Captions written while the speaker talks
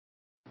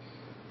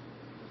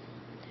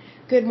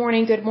Good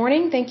morning, good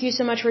morning. Thank you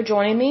so much for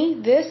joining me.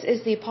 This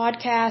is the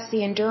podcast,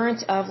 The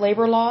Endurance of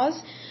Labor Laws.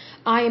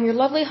 I am your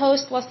lovely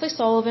host, Leslie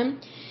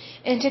Sullivan,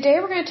 and today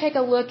we're going to take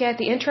a look at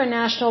the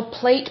International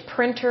Plate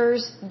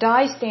Printers,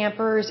 Die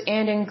Stampers,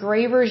 and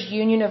Engravers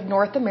Union of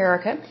North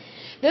America.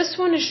 This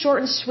one is short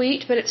and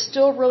sweet, but it's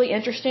still really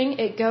interesting.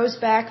 It goes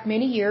back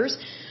many years.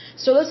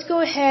 So let's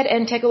go ahead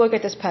and take a look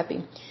at this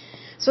puppy.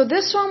 So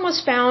this one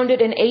was founded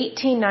in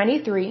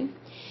 1893.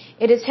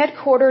 It is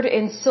headquartered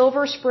in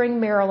Silver Spring,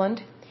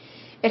 Maryland.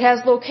 It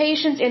has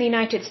locations in the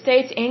United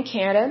States and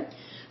Canada.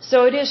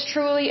 So it is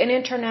truly an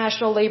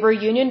international labor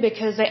union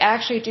because they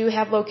actually do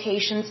have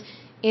locations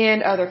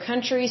in other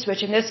countries,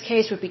 which in this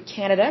case would be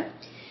Canada.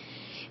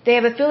 They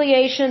have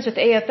affiliations with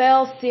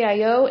AFL,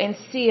 CIO, and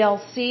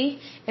CLC.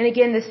 And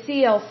again, the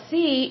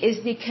CLC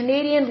is the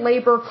Canadian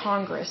Labour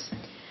Congress.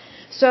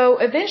 So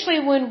eventually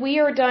when we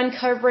are done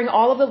covering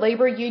all of the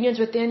labor unions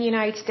within the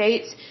United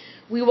States,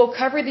 we will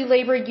cover the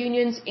labor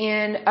unions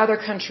in other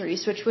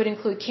countries, which would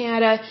include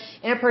Canada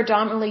and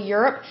predominantly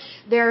Europe.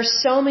 There are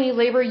so many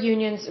labor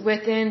unions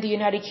within the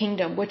United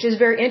Kingdom, which is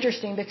very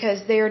interesting because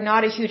they are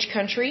not a huge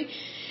country.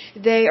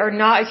 They are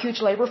not a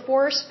huge labor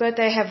force, but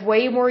they have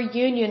way more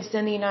unions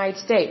than the United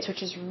States,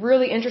 which is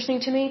really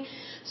interesting to me.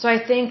 So I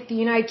think the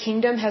United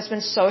Kingdom has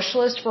been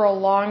socialist for a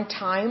long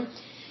time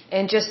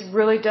and just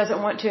really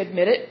doesn't want to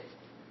admit it.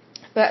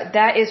 But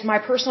that is my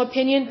personal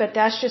opinion, but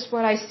that's just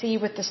what I see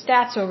with the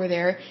stats over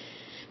there.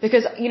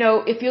 Because,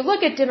 if you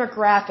look at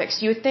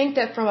demographics, you would think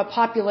that from a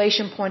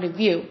population point of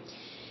view,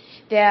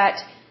 that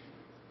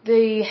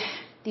the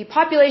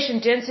population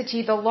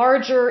density, the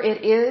larger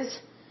it is,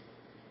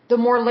 the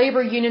more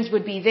labor unions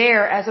would be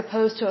there as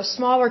opposed to a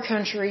smaller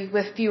country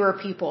with fewer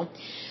people.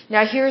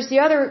 Now, here's the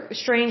other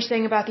strange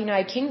thing about the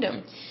United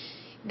Kingdom.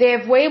 They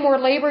have way more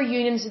labor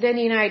unions than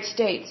the United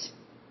States.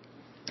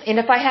 And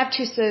if I have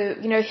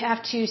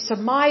to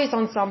surmise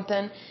on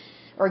something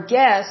or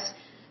guess,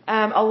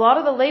 a lot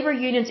of the labor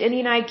unions in the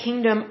United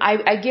Kingdom,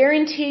 I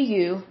guarantee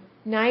you,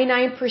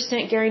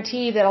 99%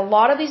 guarantee that a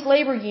lot of these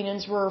labor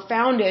unions were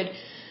founded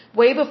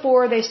way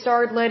before they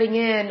started letting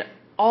in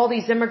all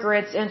these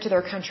immigrants into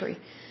their country.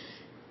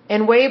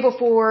 And way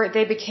before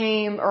they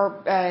became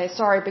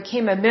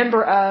a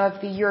member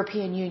of the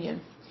European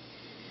Union.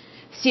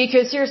 See,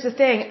 because here's the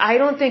thing, I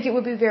don't think it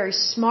would be very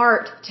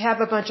smart to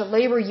have a bunch of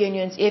labor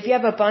unions if you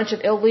have a bunch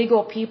of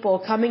illegal people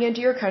coming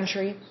into your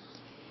country,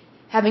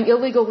 having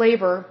illegal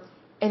labor,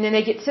 and then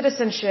they get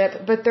citizenship,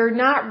 but they're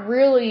not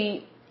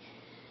really,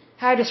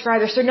 how to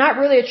describe this, they're not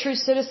really a true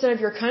citizen of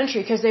your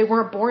country because they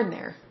weren't born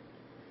there.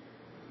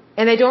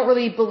 And they don't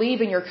really believe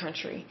in your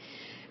country.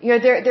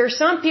 There are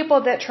some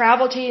people that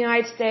travel to the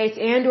United States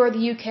and or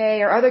the UK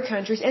or other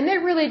countries, and they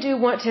really do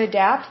want to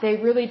adapt. They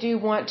really do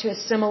want to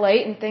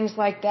assimilate and things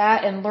like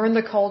that and learn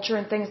the culture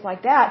and things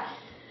like that.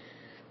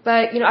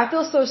 But, I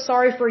feel so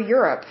sorry for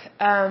Europe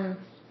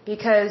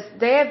because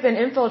they have been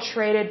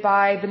infiltrated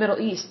by the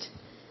Middle East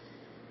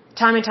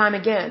time and time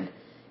again.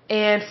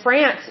 And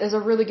France is a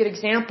really good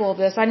example of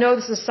this. I know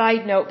this is a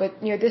side note, but,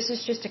 this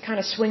is just to kind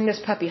of swing this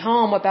puppy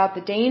home about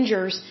the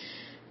dangers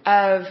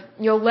of,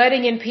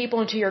 letting in people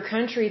into your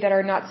country that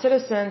are not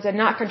citizens and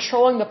not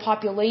controlling the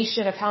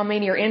population of how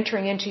many are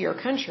entering into your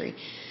country.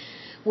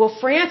 Well,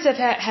 France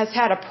has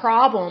had a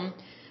problem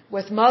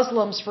with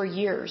Muslims for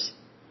years.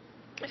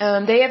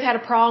 They have had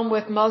a problem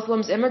with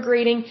Muslims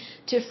immigrating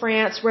to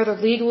France, whether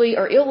legally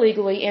or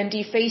illegally, and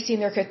defacing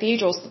their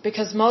cathedrals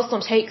because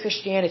Muslims hate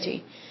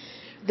Christianity.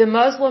 The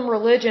Muslim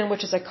religion,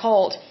 which is a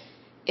cult,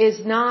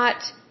 is not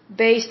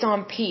based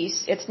on peace.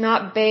 It's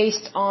not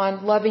based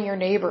on loving your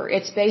neighbor.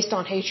 It's based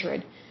on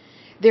hatred.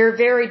 Their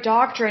very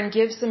doctrine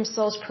gives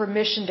themselves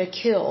permission to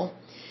kill.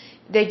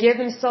 They give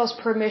themselves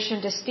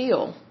permission to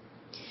steal.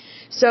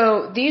 So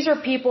these are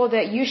people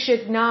that you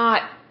should not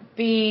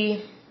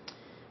be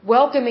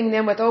welcoming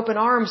them with open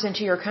arms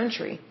into your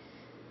country.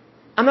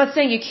 I'm not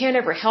saying you can't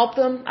ever help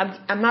them.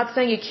 I'm not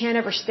saying you can't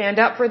ever stand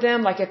up for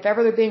them, like if ever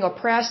they're being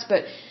oppressed,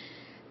 but,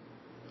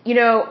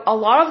 a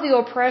lot of the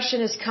oppression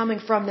is coming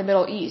from the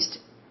Middle East.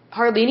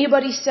 Hardly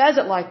anybody says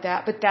it like that,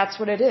 but that's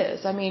what it is.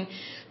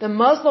 The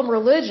Muslim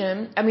religion,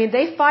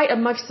 they fight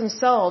amongst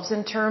themselves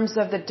in terms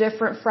of the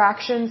different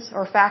factions,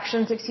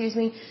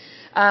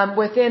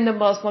 within the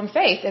Muslim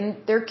faith, and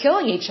they're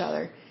killing each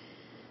other.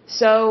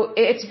 So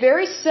it's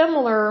very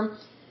similar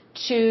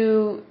to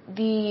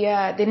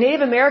the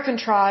Native American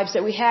tribes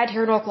that we had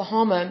here in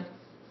Oklahoma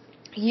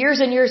years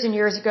and years and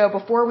years ago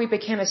before we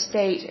became a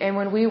state and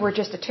when we were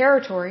just a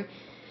territory.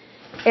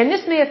 And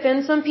this may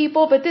offend some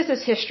people, but this is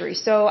history.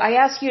 So I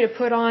ask you to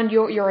put on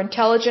your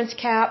intelligence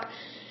cap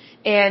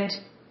and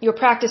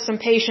you'll practice some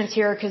patience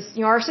here because,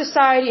 our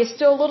society is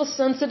still a little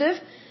sensitive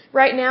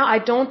right now. I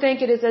don't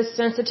think it is as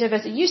sensitive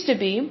as it used to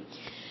be.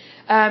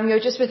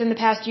 Just within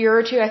the past year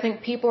or two, I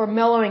think people are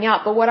mellowing out.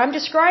 But what I'm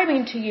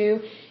describing to you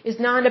is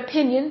not an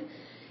opinion.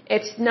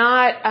 It's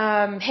not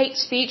hate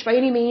speech by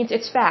any means.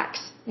 It's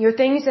facts.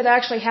 Things that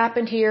actually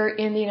happened here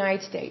in the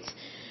United States.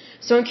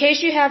 So in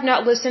case you have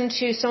not listened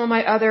to some of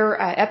my other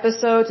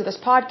episodes of this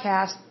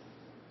podcast,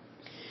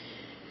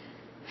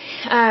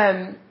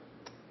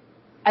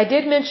 I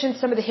did mention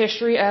some of the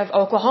history of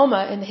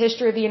Oklahoma and the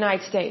history of the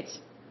United States.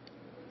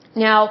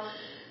 Now,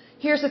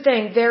 here's the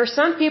thing. There are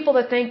some people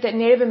that think that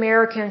Native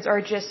Americans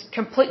are just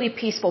completely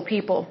peaceful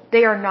people.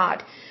 They are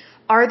not.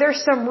 Are there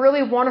some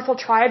really wonderful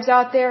tribes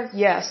out there?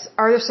 Yes.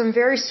 Are there some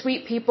very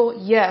sweet people?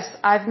 Yes.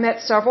 I've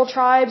met several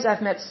tribes.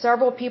 I've met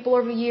several people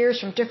over the years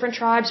from different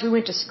tribes. We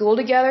went to school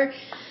together.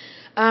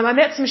 I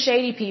met some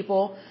shady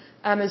people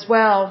as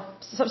well.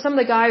 Some of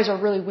the guys are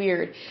really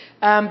weird.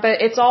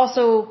 But it's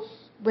also,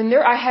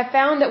 I have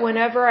found that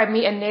whenever I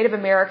meet a Native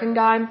American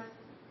guy,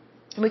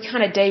 we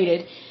kind of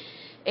dated,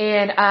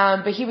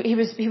 but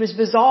he was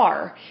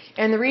bizarre.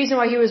 And the reason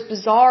why he was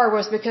bizarre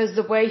was because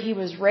the way he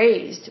was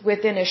raised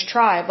within his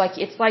tribe. Like,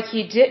 it's like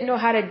he didn't know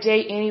how to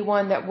date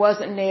anyone that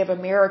wasn't Native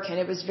American.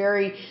 It was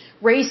very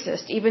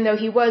racist, even though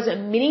he wasn't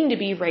meaning to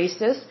be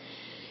racist.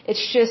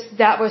 It's just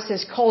that was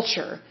his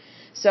culture.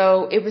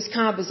 So it was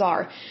kind of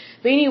bizarre.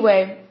 But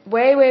anyway,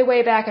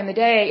 way back in the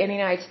day in the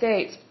United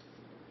States,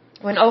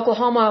 when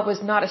Oklahoma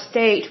was not a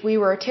state, we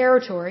were a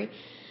territory,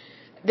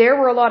 there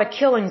were a lot of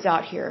killings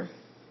out here.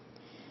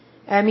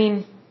 I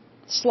mean,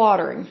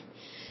 slaughtering.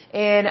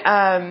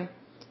 And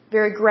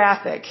very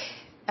graphic,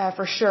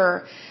 for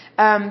sure.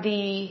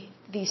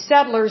 The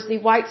settlers, the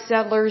white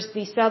settlers,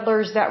 the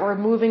settlers that were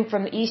moving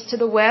from the east to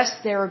the west,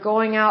 they were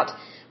going out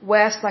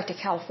west, like to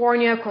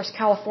California. Of course,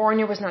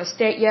 California was not a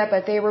state yet,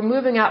 but they were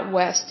moving out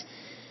west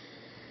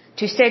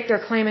to stake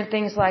their claim and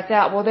things like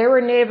that. Well, there were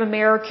Native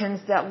Americans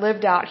that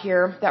lived out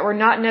here that were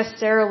not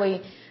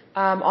necessarily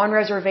on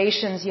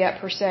reservations yet,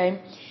 per se.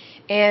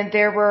 And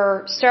there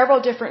were several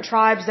different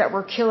tribes that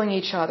were killing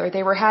each other.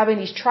 They were having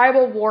these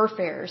tribal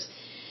warfares.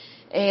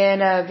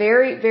 And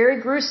very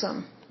gruesome.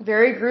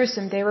 Very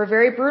gruesome. They were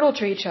very brutal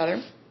to each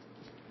other.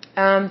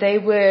 They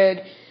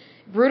would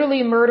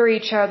brutally murder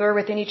each other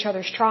within each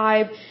other's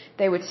tribe.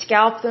 They would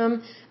scalp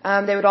them.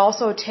 They would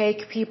also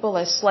take people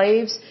as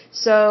slaves.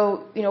 So,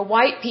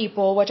 white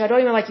people, which I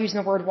don't even like using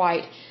the word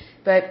white,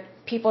 but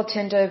people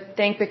tend to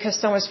think because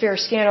someone's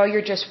fair-skinned, oh,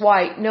 you're just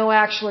white. No,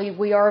 actually,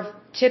 we are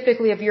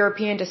typically of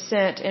European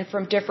descent and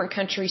from different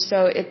countries, so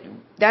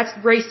that's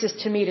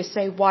racist to me to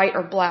say white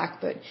or black,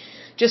 but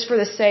just for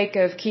the sake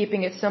of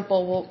keeping it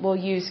simple, we'll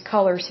use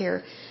colors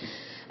here.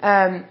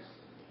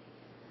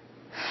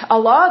 A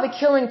lot of the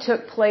killing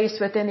took place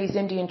within these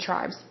Indian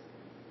tribes.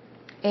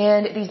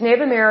 And these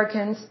Native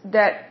Americans,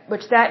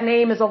 which that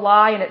name is a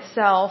lie in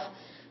itself,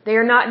 they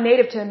are not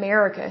native to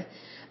America.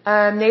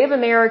 Native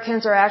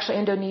Americans are actually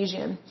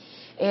Indonesian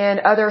and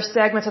other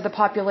segments of the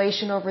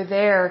population over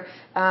there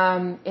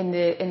in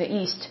the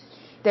east.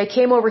 They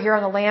came over here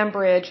on the land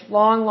bridge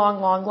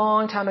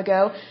long time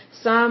ago.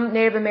 Some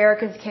Native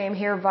Americans came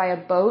here via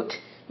boat,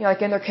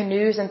 like in their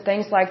canoes and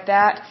things like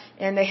that,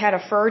 and they had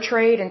a fur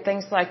trade and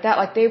things like that.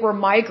 Like, they were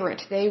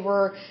migrant. They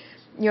were,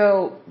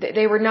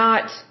 they were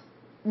not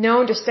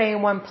known to stay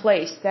in one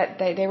place. That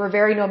they were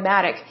very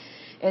nomadic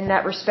in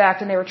that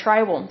respect, and they were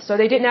tribal. So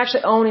they didn't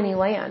actually own any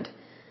land.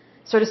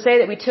 So to say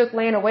that we took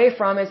land away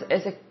from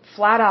is a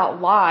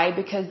flat-out lie,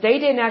 because they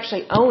didn't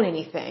actually own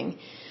anything.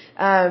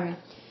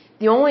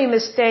 The only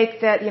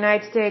mistake that the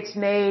United States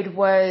made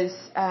was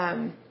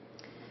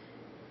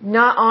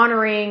not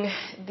honoring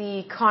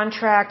the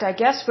contract, I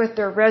guess, with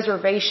their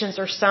reservations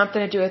or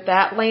something to do with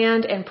that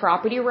land and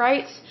property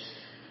rights.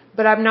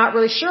 But I'm not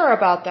really sure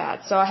about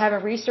that, so I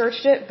haven't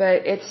researched it.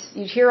 But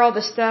you hear all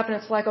this stuff, and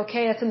it's like,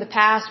 okay, that's in the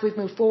past. We've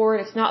moved forward.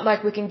 It's not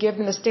like we can give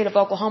them the state of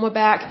Oklahoma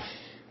back.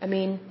 I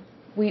mean,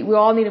 we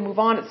all need to move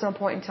on at some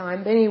point in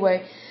time. But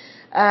anyway,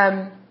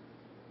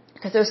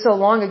 because it was so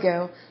long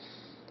ago.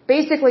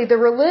 Basically, the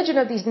religion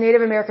of these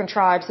Native American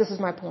tribes, this is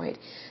my point,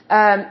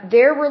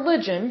 their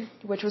religion,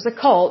 which was a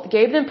cult,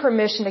 gave them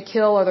permission to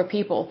kill other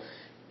people.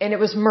 And it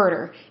was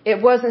murder.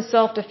 It wasn't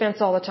self-defense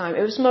all the time.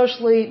 It was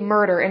mostly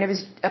murder, and it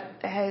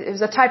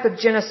was a type of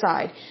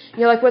genocide.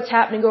 Like what's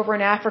happening over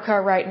in Africa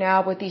right now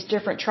with these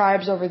different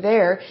tribes over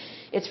there.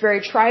 It's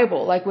very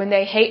tribal. Like, when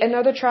they hate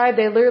another tribe,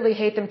 they literally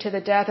hate them to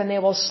the death, and they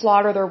will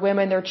slaughter their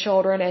women, their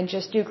children, and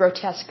just do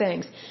grotesque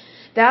things.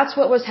 That's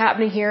what was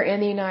happening here in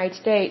the United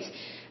States.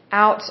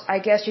 Out, I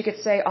guess you could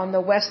say, on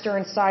the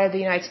western side of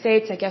the United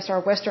States, I guess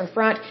our western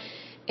front,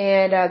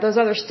 and those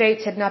other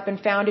states had not been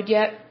founded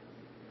yet.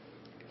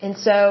 And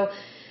so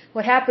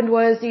what happened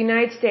was the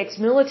United States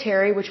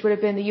military, which would have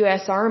been the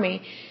U.S.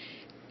 Army,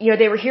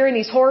 they were hearing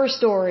these horror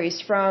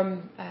stories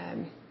from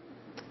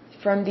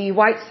the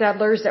white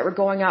settlers that were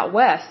going out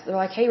west.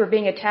 They're like, hey, we're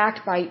being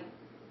attacked by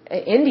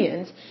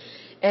Indians.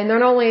 And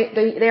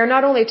they are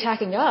not only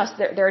attacking us,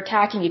 they're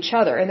attacking each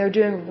other. And they're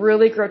doing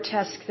really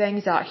grotesque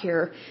things out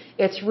here.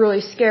 It's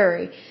really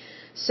scary.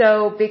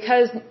 So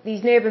because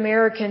these Native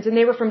Americans, and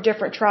they were from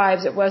different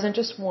tribes, it wasn't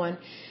just one.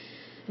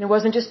 And it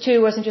wasn't just two,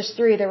 it wasn't just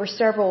three, there were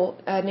several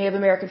Native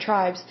American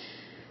tribes.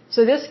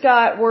 So this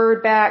got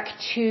word back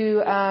to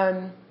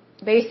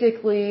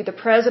basically the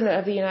President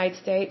of the United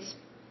States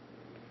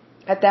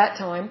at that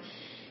time.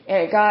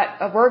 And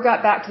word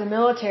got back to the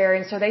military,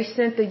 and so they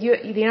sent the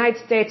United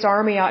States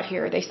Army out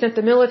here. They sent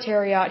the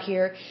military out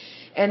here,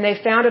 and they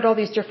founded all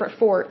these different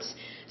forts.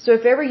 So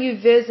if ever you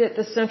visit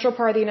the central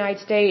part of the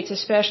United States,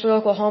 especially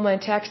Oklahoma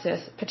and Texas,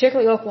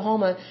 particularly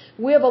Oklahoma,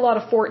 we have a lot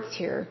of forts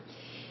here.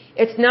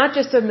 It's not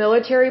just a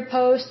military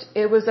post.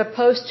 It was a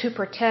post to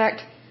protect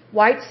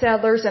white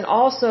settlers and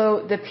also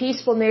the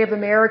peaceful Native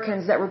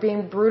Americans that were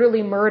being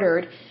brutally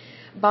murdered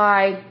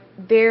by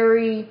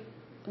very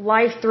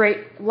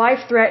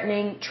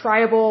life-threatening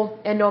tribal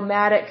and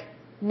nomadic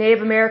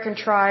Native American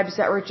tribes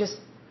that were just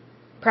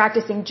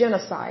practicing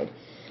genocide.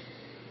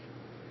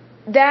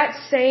 That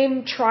same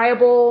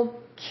tribal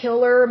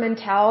killer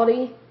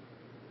mentality,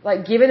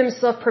 like giving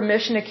themselves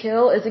permission to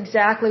kill, is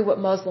exactly what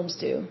Muslims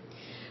do.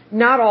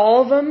 Not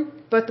all of them,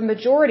 but the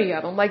majority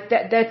of them. Like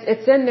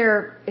it's in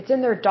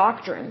their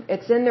doctrine.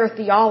 It's in their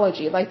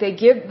theology. Like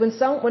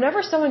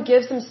whenever someone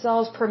gives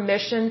themselves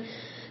permission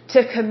to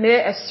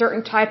commit a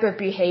certain type of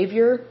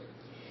behavior,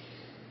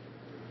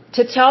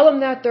 to tell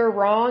them that they're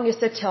wrong is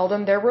to tell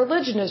them their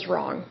religion is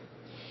wrong.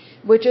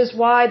 Which is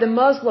why the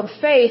Muslim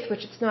faith,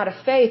 which it's not a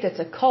faith,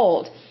 it's a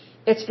cult,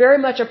 it's very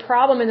much a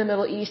problem in the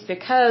Middle East,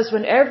 because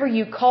whenever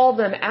you call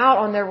them out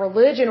on their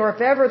religion, or if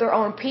ever their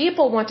own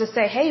people want to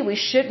say, hey, we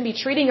shouldn't be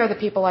treating other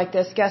people like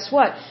this, guess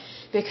what?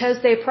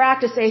 Because they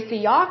practice a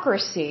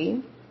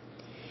theocracy,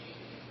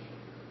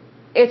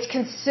 it's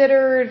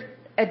considered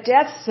a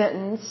death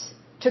sentence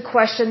to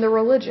question the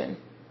religion.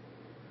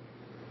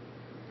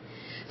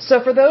 So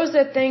for those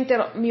that think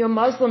that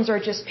Muslims are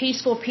just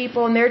peaceful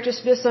people and they're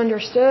just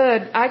misunderstood,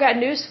 I got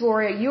news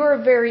for you. You are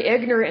very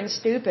ignorant and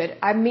stupid.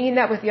 I mean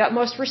that with the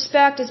utmost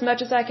respect, as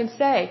much as I can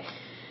say.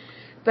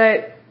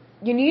 But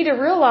you need to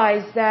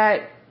realize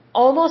that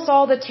almost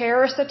all the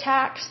terrorist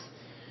attacks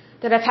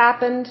that have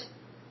happened,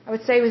 I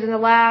would say within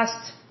the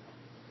last,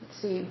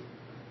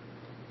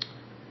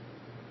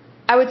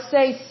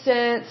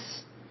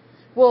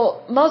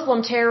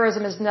 Muslim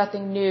terrorism is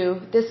nothing new.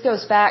 This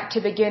goes back to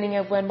the beginning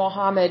of when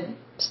Muhammad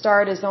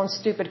started his own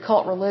stupid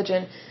cult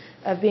religion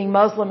of being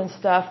Muslim and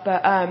stuff. But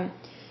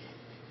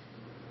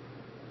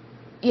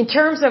in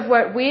terms of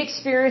what we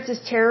experience as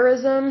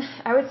terrorism,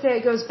 I would say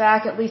it goes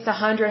back at least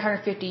 100,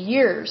 150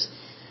 years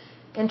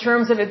in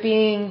terms of it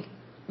being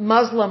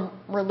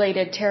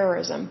Muslim-related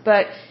terrorism.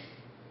 But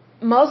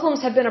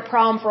Muslims have been a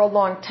problem for a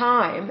long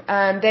time.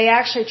 They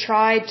actually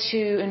tried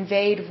to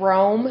invade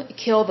Rome,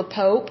 kill the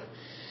Pope.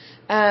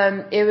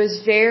 It was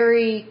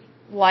very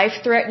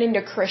life-threatening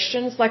to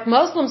Christians. Like,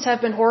 Muslims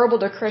have been horrible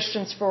to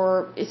Christians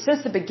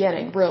since the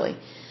beginning, really.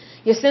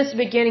 Since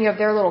the beginning of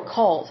their little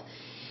cult.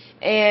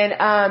 And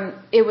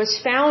it was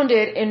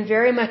founded in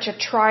very much a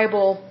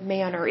tribal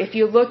manner. If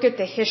you look at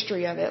the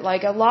history of it,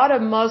 like a lot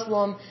of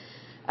Muslim,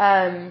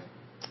 how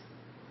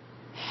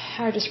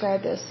do I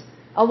describe this?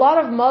 A lot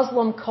of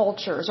Muslim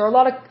cultures, or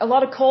a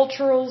lot of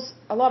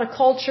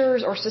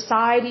cultures or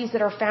societies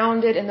that are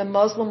founded in the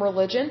Muslim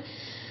religion,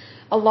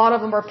 a lot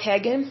of them are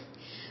pagan.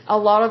 A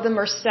lot of them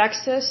are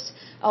sexist.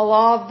 A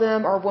lot of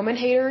them are women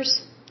haters,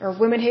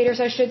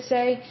 I should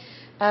say.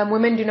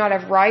 Women do not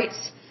have rights.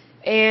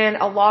 And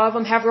a lot of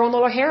them have their own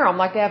little harem,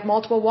 like they have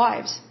multiple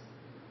wives.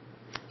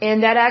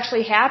 And that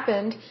actually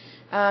happened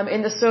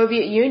in the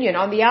Soviet Union,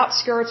 on the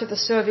outskirts of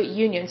the Soviet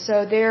Union.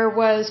 So there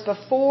was,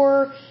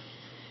 before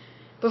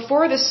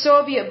the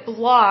Soviet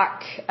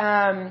bloc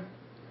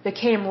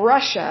became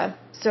Russia,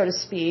 so to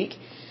speak,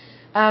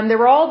 there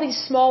were all these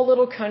small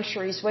little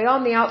countries way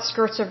on the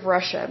outskirts of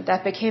Russia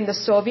that became the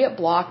Soviet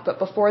bloc. But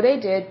before they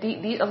did,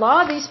 a lot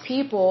of these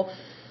people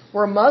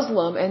were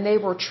Muslim, and they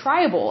were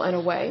tribal in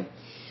a way.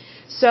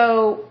 So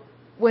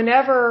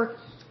whenever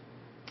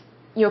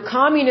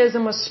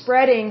communism was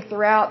spreading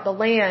throughout the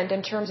land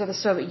in terms of the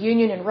Soviet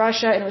Union and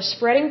Russia, and it was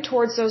spreading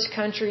towards those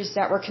countries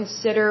that were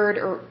considered,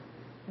 or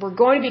were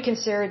going to be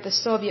considered, the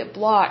Soviet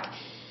bloc,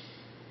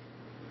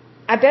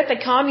 I bet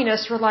the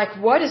communists were like,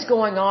 what is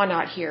going on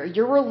out here?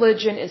 Your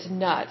religion is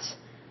nuts.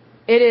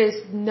 It is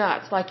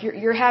nuts. Like,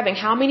 you're having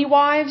how many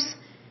wives?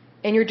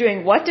 And you're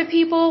doing what to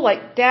people?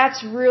 Like, that's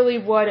really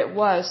what it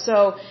was. So,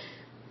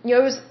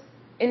 it was,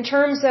 in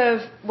terms of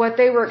what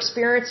they were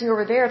experiencing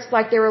over there, it's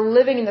like they were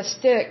living in the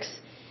sticks,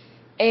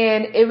 and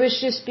it was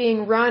just being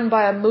run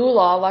by a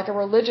mullah, like a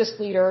religious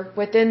leader,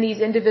 within these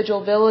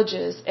individual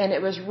villages, and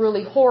it was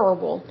really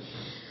horrible.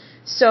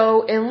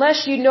 So,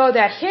 unless you know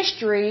that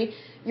history,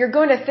 you're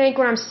going to think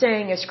what I'm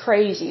saying is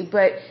crazy,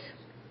 but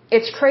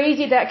it's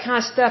crazy that kind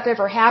of stuff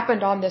ever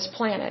happened on this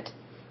planet,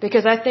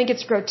 because I think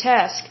it's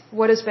grotesque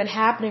what has been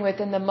happening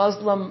within the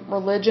Muslim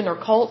religion or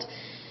cult.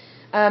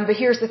 But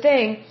here's the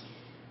thing,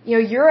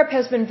 Europe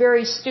has been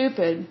very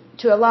stupid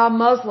to allow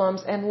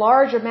Muslims and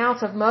large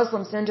amounts of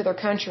Muslims into their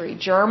country.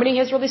 Germany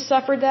has really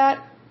suffered that.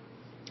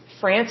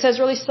 France has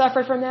really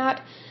suffered from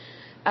that.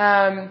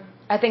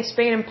 I think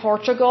Spain and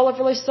Portugal have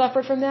really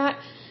suffered from that.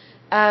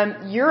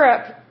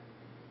 Europe,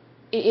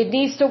 it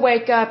needs to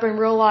wake up and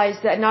realize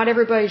that not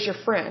everybody's your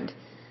friend.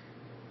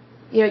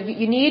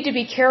 You need to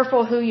be careful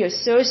who you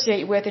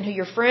associate with and who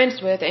you're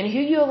friends with, and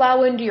who you allow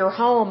into your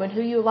home and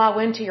who you allow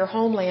into your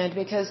homeland,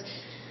 because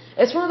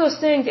it's one of those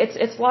things.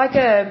 It's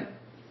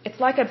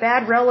like a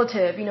bad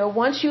relative.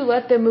 Once you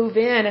let them move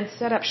in and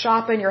set up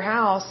shop in your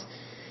house,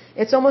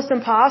 it's almost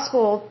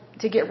impossible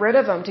to get rid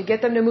of them, to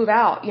get them to move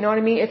out. You know what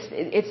I mean?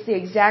 It's the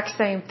exact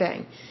same thing.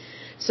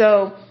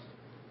 So,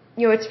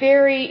 it's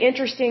very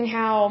interesting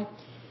how,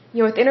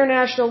 with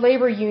international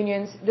labor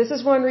unions, this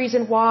is one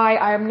reason why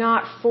I am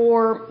not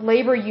for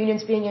labor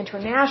unions being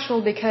international,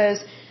 because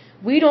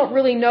we don't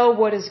really know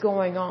what is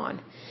going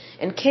on.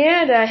 And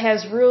Canada has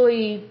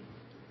really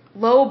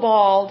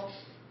lowballed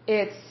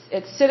its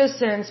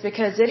citizens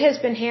because it has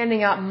been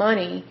handing out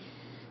money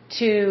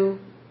to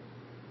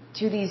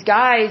these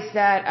guys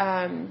that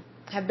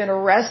have been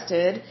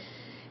arrested,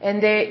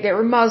 and they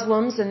were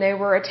Muslims, and they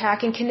were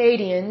attacking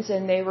Canadians,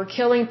 and they were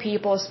killing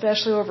people,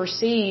 especially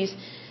overseas.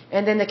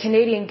 And then the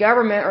Canadian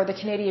government or the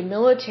Canadian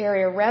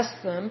military arrests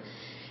them,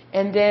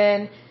 and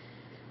then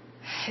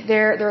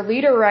their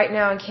leader right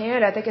now in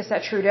Canada, I think it's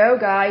that Trudeau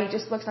guy. He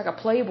just looks like a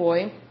playboy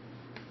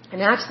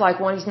and acts like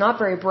one. He's not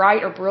very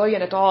bright or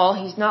brilliant at all.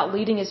 He's not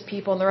leading his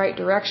people in the right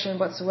direction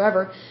whatsoever.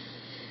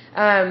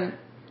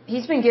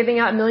 He's been giving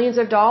out millions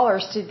of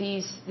dollars to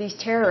these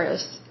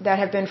terrorists that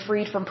have been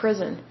freed from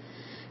prison.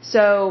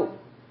 So,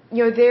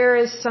 there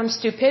is some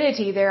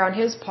stupidity there on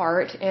his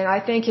part, and I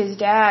think his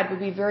dad would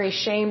be very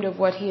ashamed of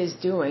what he is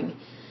doing.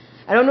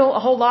 I don't know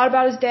a whole lot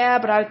about his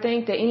dad, but I would think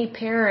that any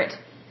parent,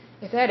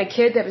 if they had a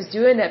kid that was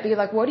doing that, be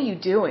like, what are you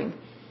doing?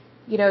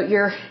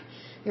 You're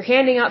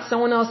handing out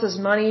someone else's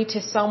money to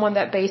someone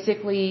that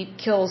basically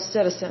kills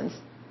citizens.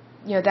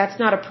 That's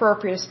not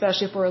appropriate,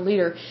 especially for a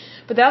leader.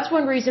 But that's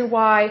one reason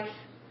why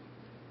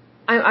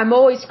I'm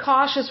always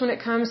cautious when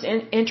it comes to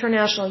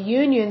international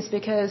unions,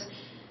 because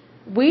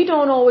we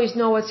don't always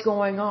know what's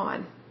going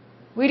on.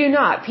 We do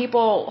not.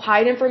 People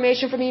hide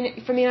information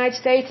from the United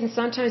States, and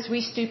sometimes we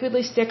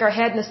stupidly stick our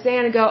head in the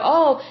sand and go,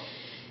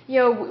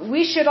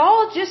 we should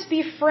all just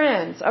be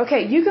friends.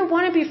 Okay, you can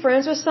want to be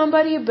friends with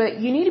somebody, but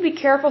you need to be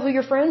careful who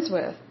you're friends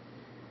with.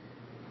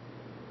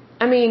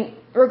 I mean,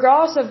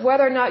 regardless of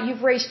whether or not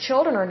you've raised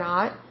children or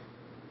not,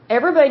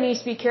 everybody needs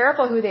to be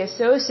careful who they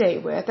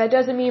associate with. That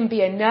doesn't mean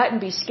be a nut and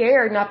be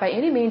scared, not by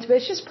any means, but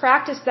it's just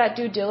practice that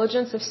due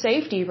diligence of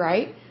safety,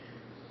 right?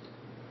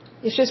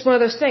 It's just one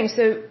of those things.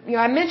 So,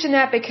 I mention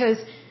that because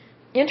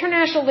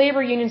international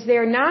labor unions, they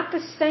are not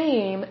the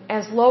same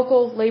as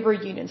local labor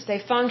unions. They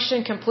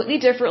function completely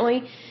differently.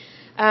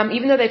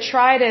 Even though they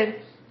try to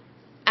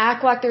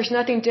act like there's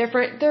nothing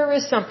different, there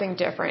is something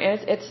different.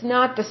 And it's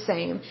not the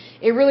same.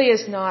 It really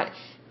is not.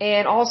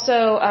 And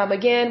also,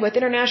 again, with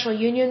international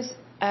unions,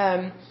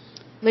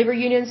 labor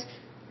unions,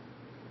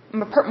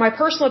 my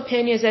personal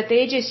opinion is that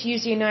they just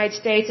use the United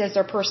States as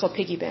their personal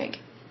piggy bank.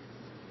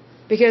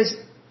 Because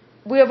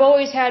we have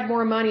always had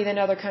more money than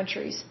other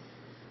countries.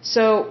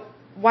 So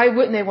why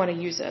wouldn't they want to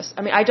use us?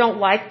 I mean, I don't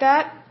like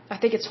that. I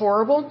think it's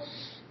horrible.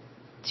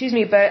 Excuse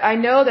me, but I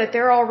know that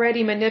they're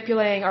already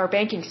manipulating our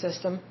banking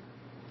system.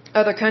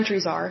 Other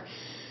countries are,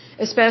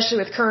 especially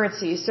with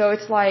currencies. So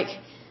it's like,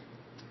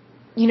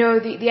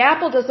 the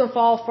apple doesn't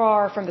fall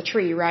far from the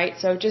tree, right?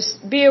 So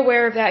just be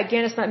aware of that.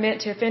 Again, it's not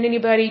meant to offend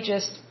anybody.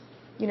 Just,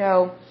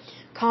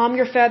 calm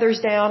your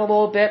feathers down a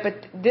little bit. But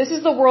this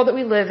is the world that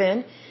we live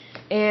in.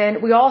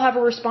 And we all have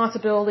a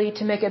responsibility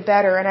to make it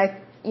better. And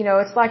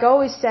it's like I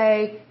always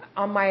say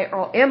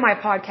in my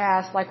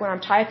podcast, like when I'm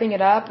typing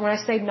it up, when I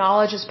say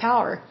knowledge is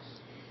power,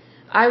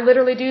 I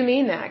literally do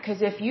mean that.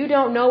 Because if you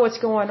don't know what's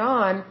going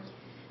on,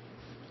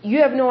 you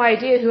have no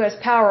idea who has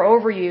power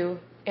over you.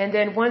 And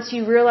then once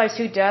you realize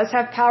who does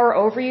have power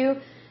over you,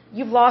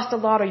 you've lost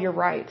a lot of your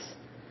rights.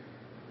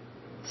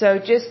 So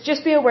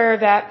just be aware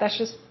of that. That's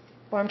just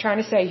what I'm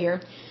trying to say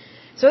here.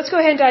 So let's go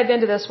ahead and dive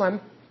into this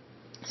one.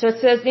 So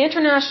it says the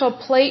International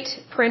Plate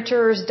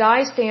Printers,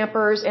 Die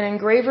Stampers, and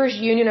Engravers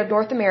Union of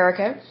North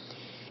America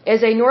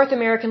is a North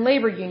American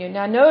labor union.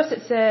 Now notice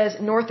it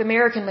says North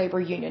American Labor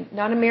Union,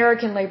 not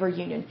American Labor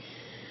Union,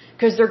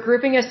 because they're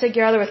grouping us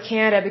together with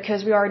Canada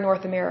because we are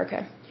North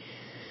America.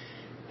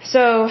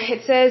 So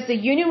it says the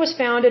union was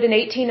founded in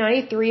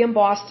 1893 in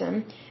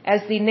Boston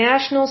as the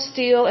National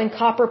Steel and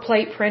Copper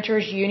Plate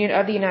Printers Union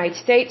of the United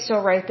States. So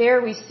right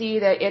there we see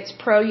that it's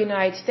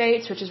pro-United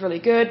States, which is really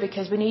good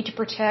because we need to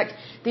protect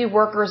the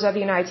workers of the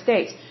United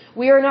States.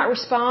 We are not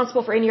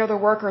responsible for any other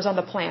workers on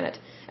the planet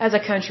as a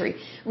country.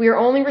 We are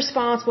only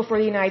responsible for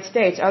the United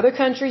States. Other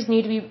countries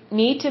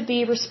need to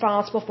be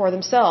responsible for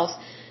themselves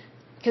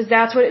because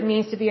that's what it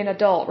means to be an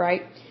adult,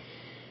 right?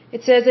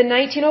 It says in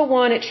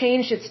 1901 it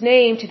changed its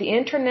name to the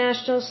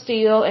International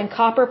Steel and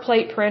Copper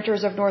Plate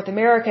Printers of North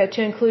America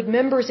to include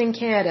members in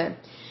Canada.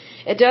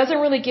 It doesn't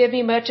really give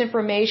me much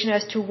information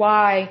as to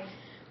why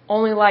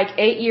only like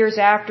 8 years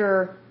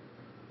after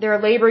their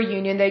labor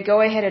union they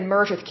go ahead and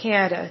merge with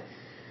Canada.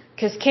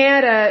 Because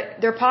Canada,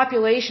 their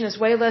population is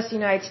way less than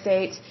the United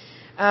States.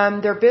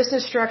 Their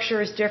business structure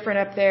is different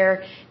up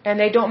there, and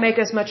they don't make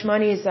as much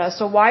money as us.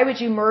 So why would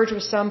you merge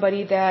with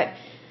somebody that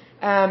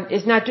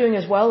is not doing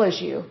as well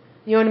as you?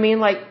 You know what I mean?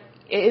 Like,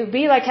 it would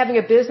be like having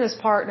a business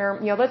partner.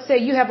 Let's say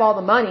you have all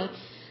the money,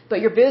 but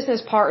your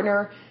business partner,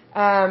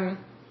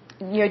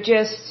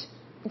 just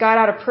got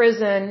out of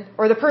prison,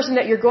 or the person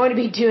that you're going to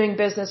be doing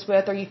business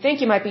with, or you think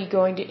you might be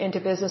going into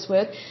business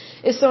with,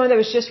 is someone that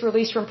was just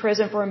released from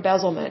prison for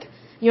embezzlement.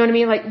 You know what I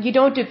mean? Like, you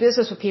don't do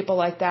business with people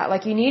like that.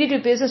 Like, you need to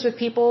do business with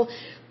people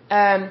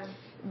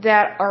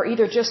that are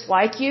either just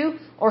like you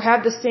or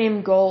have the same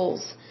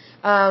goals,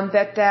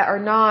 that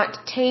are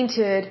not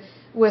tainted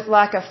with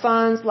lack of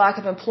funds, lack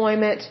of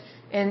employment,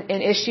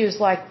 and issues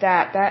like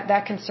that.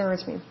 That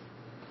concerns me.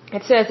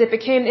 It says it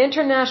became the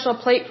International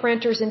Plate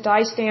Printers and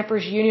Die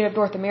Stampers Union of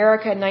North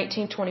America in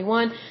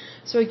 1921.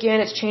 So again,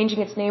 it's changing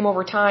its name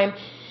over time.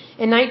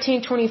 In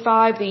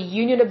 1925, the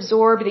union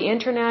absorbed the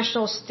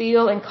International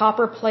Steel and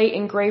Copper Plate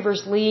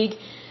Engravers League,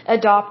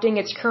 adopting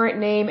its current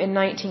name in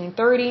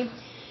 1930.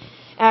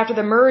 After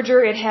the merger,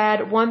 it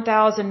had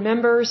 1,000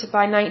 members.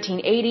 By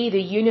 1980,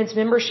 the union's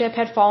membership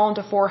had fallen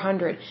to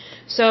 400.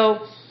 So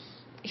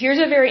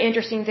here's a very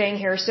interesting thing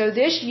here. So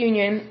this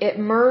union, it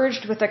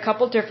merged with a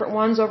couple different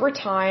ones over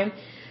time,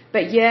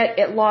 but yet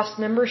it lost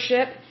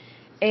membership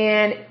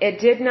and it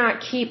did not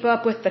keep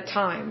up with the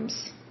times.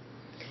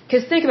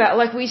 Because think about it,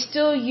 like, we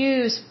still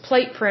use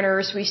plate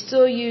printers, we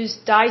still use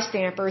die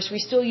stampers, we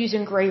still use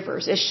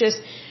engravers. It's just,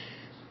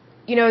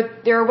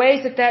 there are ways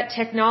that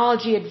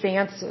technology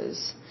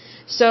advances.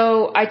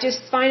 So I just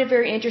find it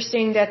very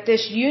interesting that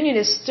this union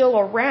is still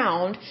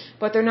around,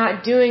 but they're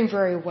not doing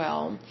very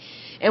well.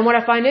 And what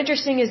I find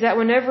interesting is that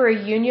whenever a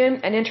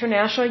union, an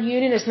international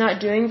union, is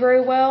not doing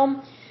very well,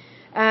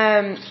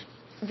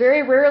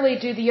 very rarely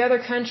do the other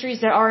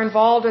countries that are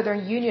involved in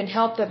their union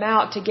help them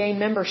out to gain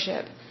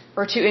membership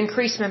or to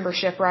increase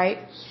membership, right?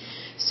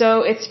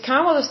 So it's kind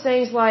of one of those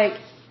things like,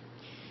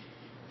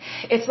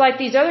 it's like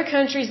these other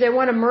countries, they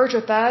want to merge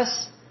with us,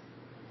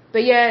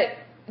 but yet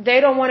they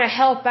don't want to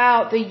help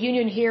out the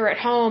union here at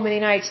home in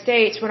the United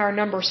States when our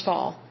numbers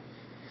fall.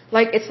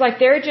 Like, it's like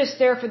they're just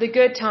there for the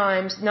good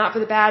times, not for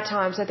the bad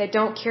times, that they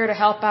don't care to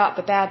help out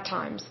the bad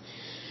times.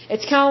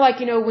 It's kind of like,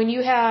 when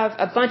you have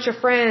a bunch of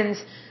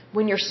friends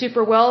when you're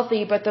super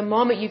wealthy, but the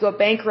moment you go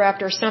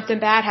bankrupt or something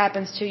bad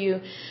happens to you,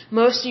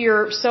 most of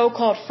your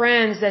so-called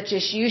friends that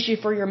just use you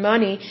for your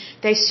money,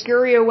 they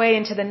scurry away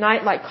into the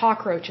night like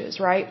cockroaches,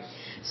 right?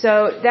 So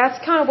that's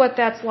kind of what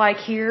that's like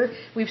here.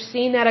 We've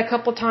seen that a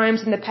couple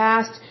times in the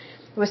past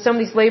with some of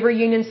these labor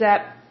unions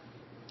that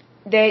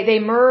they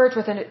merge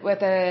with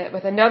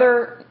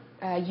another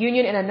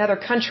union in another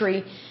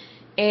country,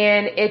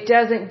 and it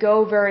doesn't go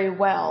very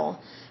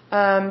well.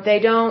 They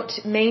don't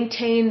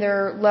maintain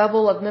their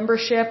level of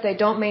membership. They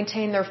don't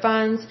maintain their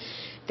funds.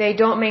 They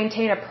don't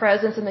maintain a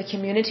presence in the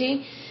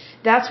community.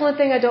 That's one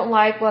thing I don't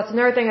like. Well, that's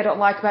another thing I don't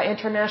like about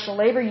international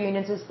labor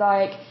unions is,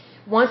 like,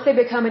 once they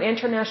become an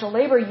international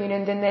labor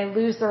union, then they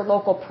lose their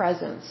local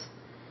presence.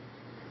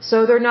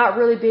 So they're not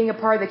really being a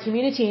part of the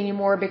community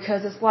anymore,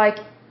 because it's like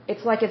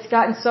it's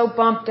gotten so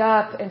bumped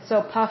up and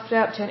so puffed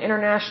up to an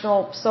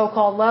international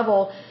so-called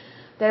level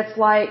that it's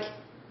like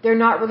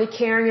they're not really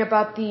caring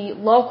about the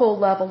local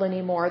level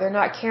anymore. They're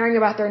not caring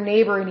about their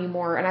neighbor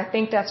anymore. And I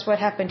think that's what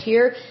happened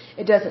here.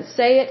 It doesn't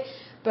say it,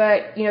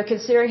 but,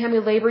 considering how many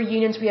labor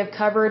unions we have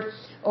covered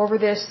over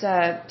this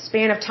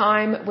span of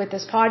time with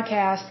this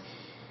podcast,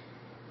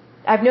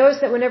 I've noticed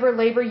that whenever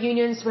labor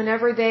unions,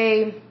 whenever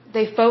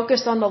they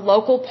focus on the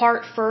local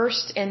part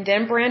first and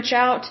then branch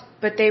out,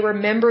 but they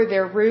remember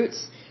their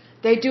roots,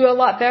 they do a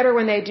lot better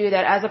when they do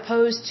that, as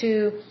opposed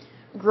to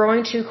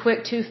growing too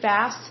quick, too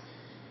fast,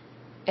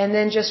 and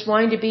then just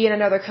wanting to be in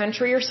another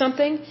country or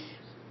something.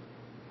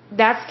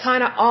 That's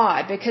kind of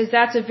odd, because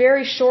that's a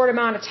very short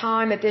amount of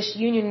time that this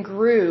union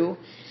grew,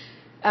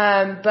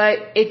 but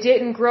it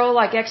didn't grow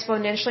like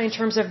exponentially in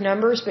terms of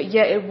numbers, but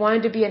yet it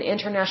wanted to be an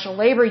international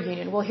labor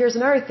union. Well, here's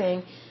another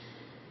thing.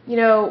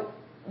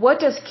 What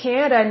does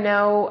Canada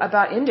know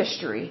about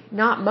industry?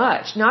 Not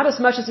much. Not as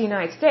much as the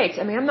United States.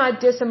 I mean, I'm not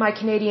dissing my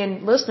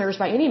Canadian listeners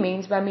by any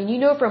means, but I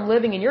mean, from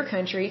living in your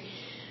country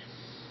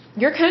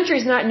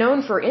is not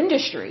known for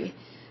industry.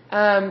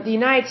 The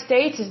United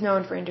States is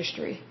known for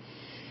industry.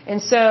 And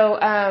so,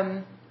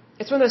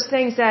 it's one of those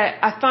things that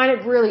I find it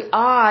really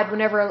odd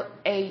whenever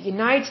a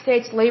United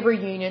States labor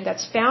union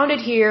that's founded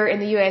here in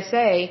the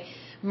USA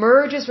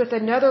merges with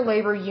another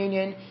labor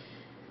union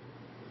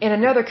in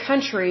another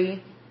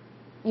country.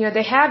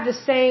 They have the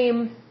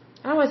same,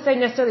 I don't want to say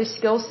necessarily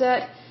skill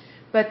set,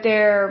 but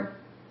they're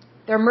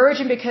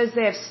merging because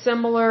they have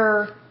similar,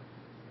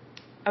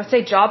 I would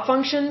say, job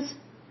functions.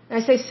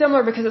 And I say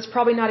similar because it's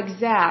probably not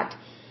exact.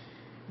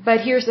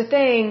 But here's the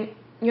thing,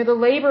 the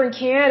labor in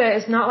Canada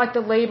is not like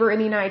the labor in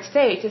the United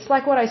States. It's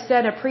like what I said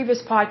in a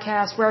previous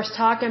podcast where I was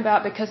talking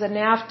about, because of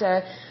NAFTA,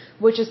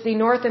 which is the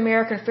North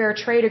American Fair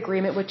Trade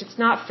Agreement, which it's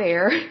not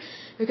fair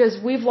because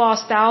we've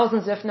lost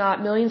thousands, if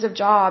not millions, of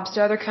jobs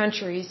to other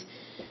countries.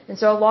 And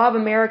so a lot of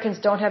Americans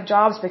don't have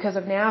jobs because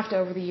of NAFTA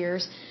over the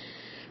years.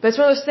 But it's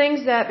one of those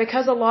things that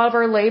because a lot of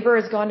our labor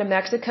has gone to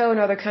Mexico and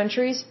other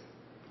countries,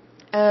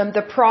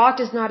 the product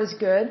is not as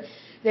good.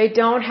 They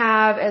don't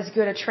have as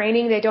good a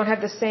training. They don't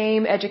have the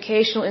same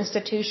educational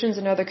institutions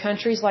in other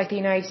countries like the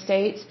United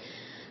States.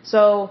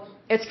 So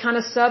it's kind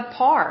of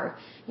subpar.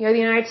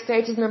 The United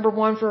States is number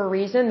one for a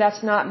reason.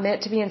 That's not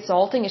meant to be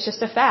insulting. It's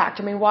just a fact.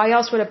 I mean, why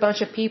else would a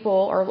bunch of people,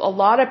 or a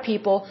lot of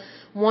people,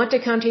 want to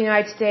come to the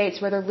United States,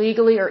 whether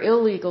legally or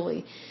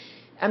illegally?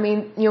 I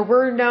mean,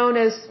 we're known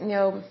as,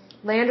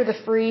 land of the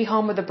free,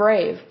 home of the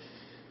brave.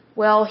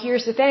 Well,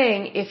 here's the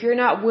thing. If you're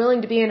not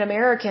willing to be an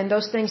American,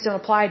 those things don't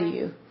apply to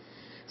you.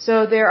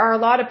 So there are a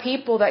lot of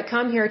people that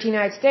come here to the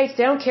United States.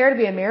 They don't care to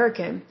be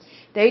American.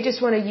 They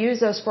just want to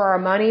use us for our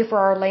money, for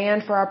our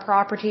land, for our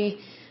property,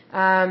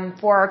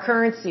 for our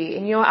currency.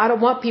 And I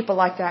don't want people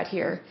like that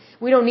here.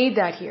 We don't need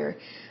that here.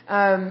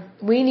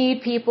 We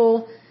need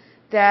people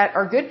that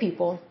are good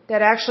people,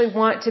 that actually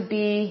want to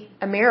be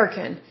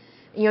American.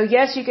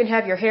 Yes, you can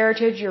have your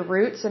heritage, your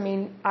roots. I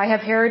mean, I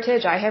have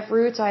heritage, I have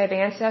roots, I have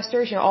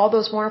ancestors, all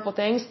those wonderful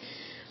things.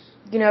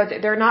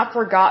 They're not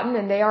forgotten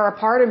and they are a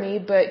part of me,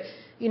 but,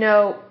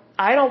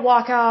 I don't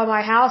walk out of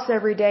my house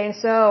every day and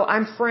so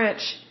I'm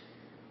French.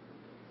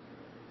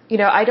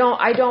 I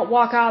don't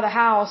walk out of the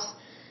house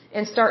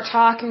and start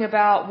talking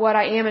about what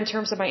I am in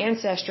terms of my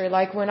ancestry.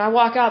 Like when I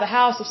walk out of the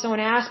house, if someone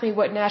asks me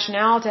what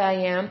nationality I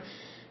am,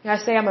 I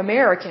say I'm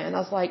American. I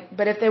was like,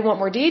 but if they want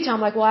more detail,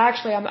 I'm like, well,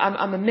 actually,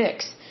 I'm a mix.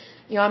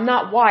 I'm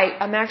not white.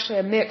 I'm actually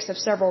a mix of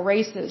several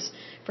races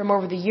from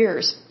over the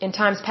years in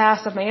times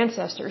past of my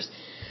ancestors.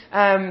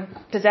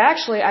 Because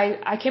actually,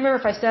 I can't remember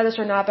if I said this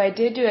or not, but I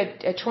did do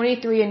a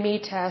 23andMe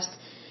test,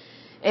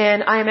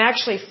 and I am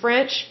actually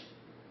French,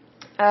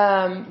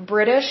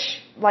 British,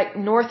 like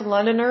North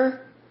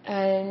Londoner,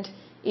 and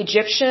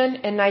Egyptian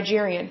and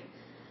Nigerian.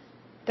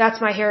 That's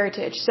my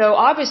heritage. So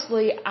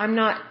obviously, I'm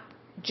not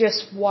just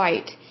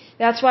white.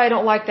 That's why I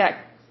don't like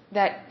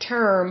that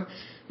term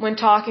when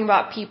talking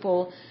about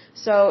people.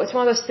 So it's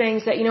one of those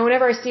things that,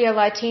 whenever I see a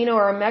Latino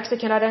or a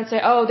Mexican, I don't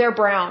say, oh, they're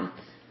brown.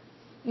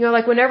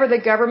 Like whenever the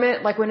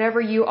government, like whenever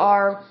you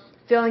are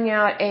filling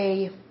out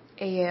a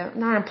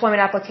not an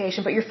employment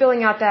application, but you're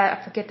filling out that, I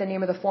forget the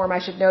name of the form, I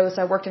should know this,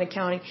 I worked in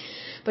accounting,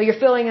 but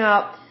you're filling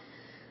out,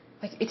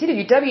 like it's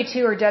either W-2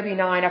 or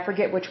W-9, I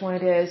forget which one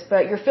it is,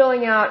 but you're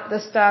filling out the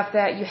stuff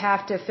that you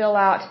have to fill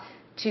out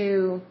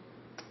to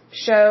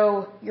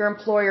show your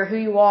employer who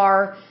you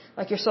are,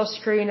 like your social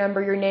security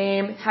number, your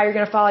name, how you're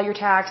going to file your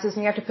taxes,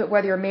 and you have to put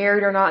whether you're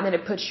married or not, and then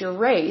it puts your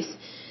race.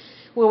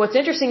 Well, what's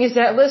interesting is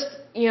that it lists,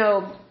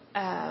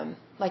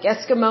 like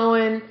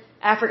Eskimoan,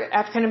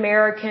 African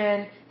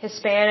American,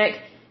 Hispanic,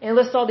 and it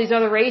lists all these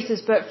other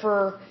races, but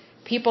for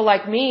people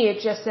like me, it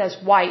just says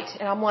white.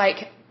 And I'm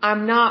like,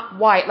 I'm not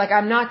white. Like,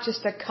 I'm not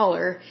just a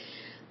color.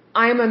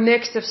 I'm a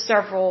mix of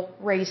several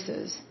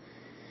races.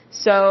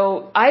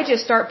 So I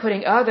just start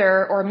putting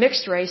other or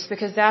mixed race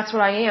because that's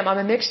what I am. I'm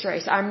a mixed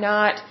race. I'm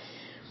not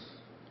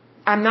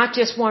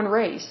just one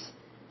race.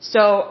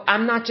 So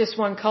I'm not just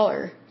one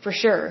color, for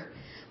sure.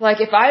 Like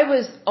if I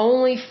was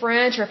only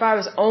French or if I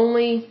was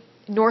only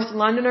North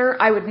Londoner,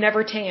 I would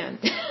never tan.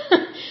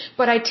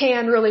 But I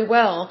tan really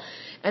well.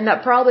 And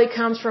that probably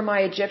comes from my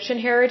Egyptian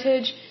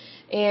heritage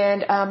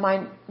and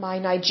my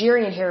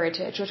Nigerian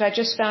heritage, which I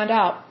just found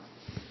out,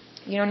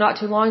 not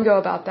too long ago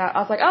about that. I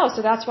was like, oh,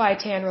 so that's why I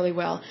tan really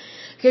well.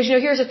 Because,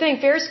 here's the thing,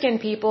 fair-skinned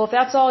people, if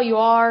that's all you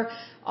are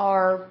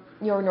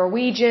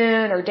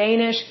Norwegian or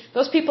Danish,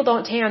 those people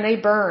don't tan, they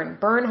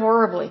burn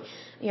horribly.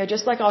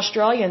 Just like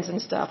Australians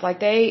and stuff. Like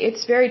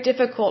it's very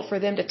difficult for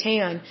them to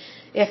tan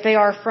if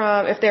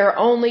they're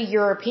only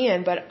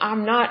European, but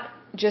I'm not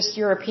just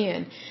European.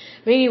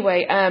 But anyway,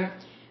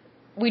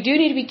 we do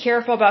need to be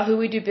careful about who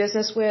we do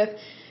business with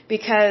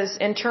because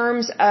in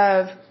terms of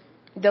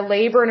the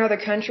labor in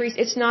other countries,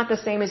 it's not the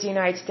same as the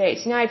United States.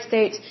 The United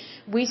States,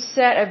 we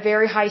set a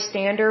very high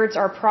standards.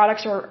 Our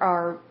products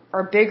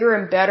are bigger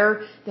and better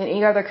than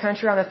any other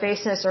country on the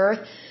face of this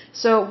earth.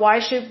 So why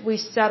should we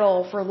settle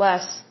for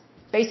less?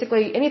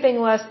 Basically, anything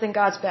less than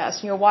God's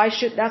best.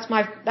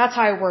 That's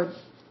how I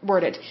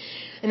word it.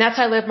 And that's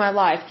how I live my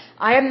life.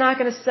 I am not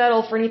going to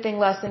settle for anything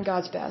less than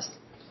God's best.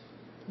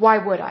 Why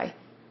would I?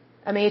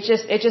 I mean,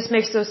 it just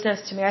makes no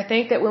sense to me. I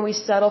think that when we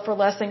settle for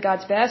less than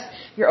God's best,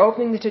 you're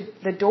opening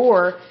the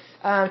door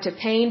to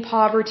pain,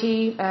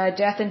 poverty,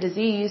 death and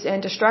disease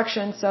and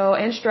destruction,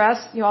 and stress,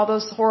 all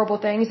those horrible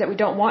things that we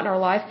don't want in our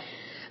life.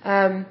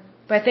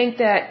 But I think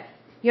that,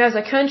 as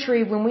a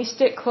country, when we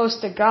stick close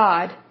to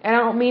God, and I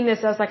don't mean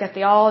this as like a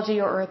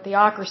theology or a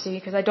theocracy,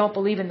 because I don't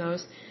believe in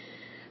those,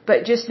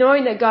 but just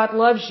knowing that God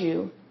loves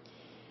you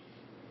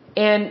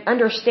and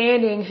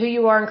understanding who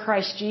you are in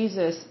Christ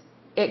Jesus,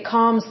 it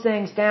calms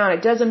things down.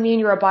 It doesn't mean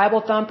you're a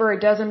Bible thumper.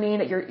 It doesn't mean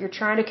that you're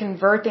trying to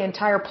convert the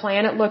entire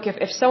planet. Look,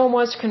 if someone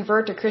wants to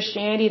convert to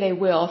Christianity, they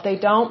will. If they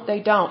don't,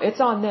 they don't.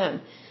 It's on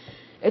them.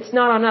 It's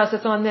not on us.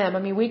 It's on them. I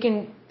mean, we can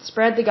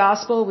spread the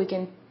gospel. We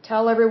can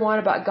tell everyone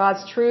about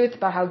God's truth,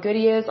 about how good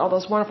He is, all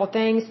those wonderful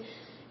things.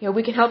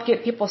 We can help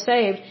get people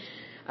saved.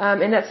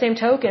 In that same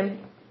token,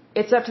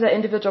 it's up to the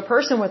individual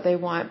person what they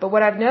want. But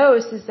what I've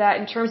noticed is that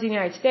in terms of the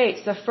United States,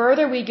 the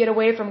further we get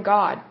away from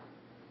God,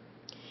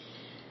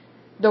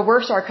 the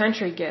worse our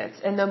country gets.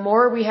 And the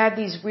more we have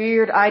these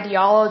weird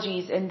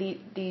ideologies and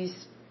these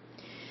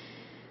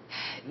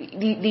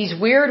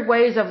weird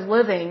ways of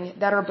living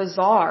that are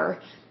bizarre,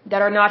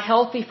 that are not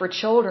healthy for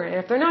children. And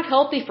if they're not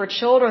healthy for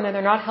children, then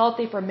they're not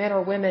healthy for men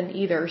or women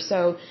either.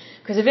 So,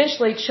 because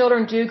eventually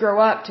children do grow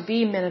up to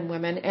be men and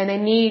women, and they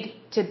need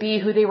to be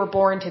who they were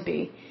born to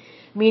be.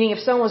 Meaning if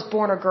someone was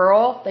born a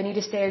girl, they need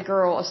to stay a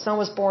girl. If someone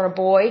was born a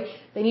boy,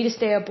 they need to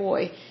stay a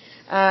boy.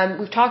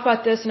 We've talked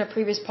about this in a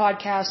previous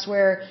podcast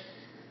where,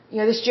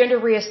 this gender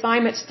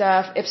reassignment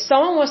stuff, if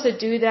someone wants to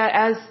do that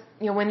as,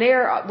 when they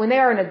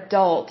are an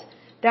adult,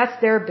 that's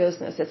their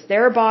business. It's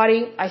their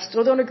body. I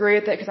still don't agree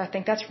with it because I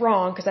think that's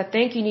wrong, because I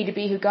think you need to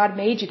be who God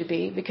made you to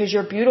be because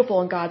you're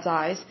beautiful in God's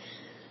eyes.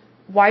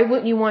 Why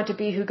wouldn't you want to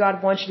be who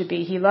God wants you to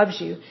be? He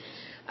loves you.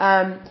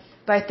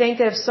 But I think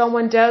that if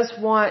someone does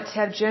want to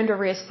have gender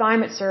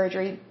reassignment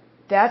surgery,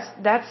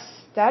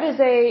 that is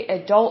a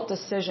adult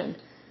decision.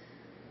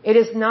 It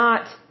is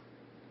not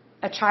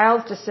a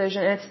child's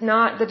decision. It's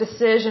not the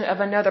decision of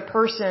another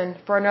person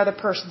for another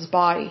person's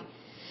body.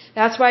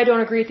 That's why I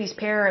don't agree with these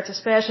parents,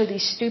 especially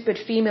these stupid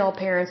female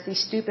parents,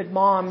 these stupid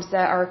moms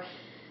that are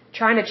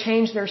trying to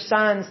change their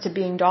sons to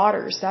being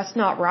daughters. That's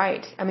not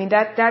right. I mean,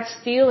 that's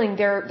stealing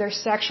their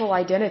sexual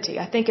identity.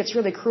 I think it's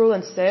really cruel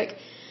and sick.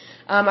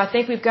 I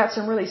think we've got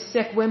some really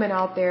sick women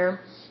out there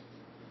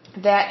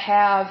that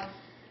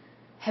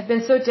have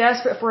been so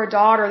desperate for a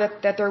daughter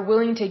that they're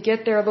willing to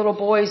get their little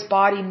boy's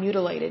body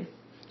mutilated.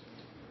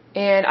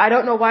 And I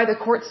don't know why the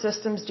court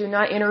systems do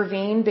not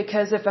intervene,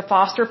 because if a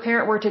foster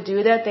parent were to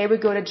do that, they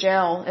would go to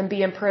jail and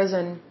be in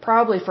prison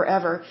probably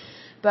forever.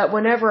 But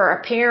whenever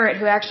a parent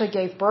who actually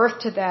gave birth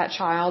to that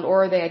child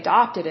or they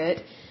adopted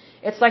it,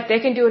 it's like they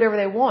can do whatever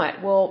they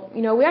want. Well,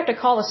 we have to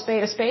call a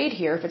spade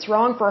here. If it's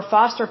wrong for a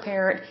foster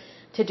parent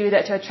to do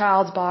that to a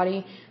child's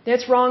body, then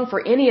it's wrong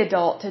for any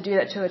adult to do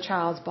that to a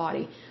child's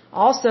body.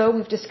 Also,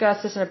 we've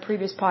discussed this in a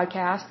previous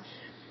podcast,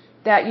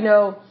 that,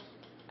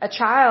 a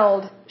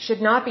child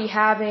should not be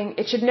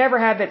it should never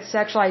have its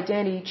sexual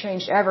identity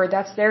changed ever.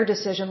 That's their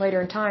decision later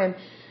in time,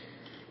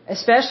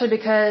 especially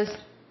because,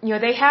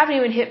 they haven't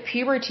even hit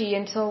puberty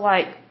until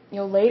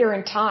later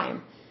in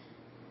time,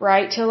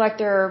 right? Till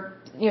they're,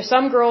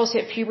 some girls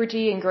hit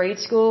puberty in grade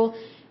school,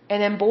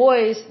 and then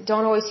boys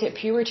don't always hit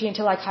puberty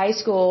until high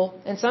school,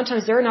 and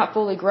sometimes they're not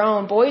fully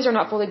grown. Boys are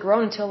not fully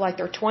grown until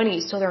their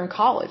 20s, till they're in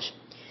college.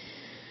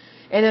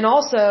 And then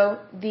also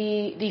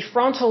the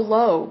frontal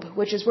lobe,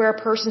 which is where a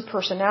person's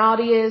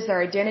personality is,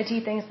 their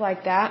identity, things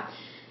like that.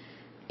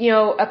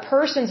 A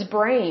person's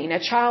brain, a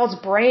child's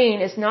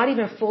brain is not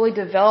even fully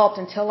developed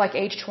until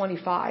age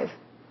 25.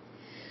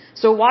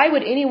 So why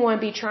would anyone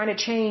be trying to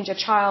change a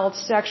child's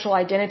sexual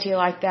identity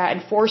like that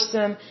and force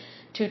them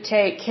to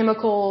take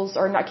chemicals,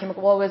 or not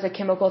chemical, well, it is a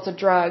chemical, it's a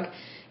drug,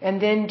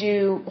 and then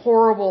do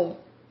horrible,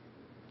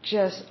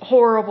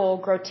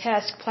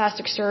 grotesque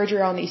plastic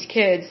surgery on these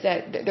kids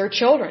that they're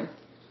children.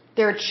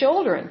 They're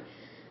children.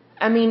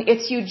 I mean,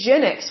 it's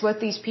eugenics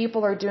what these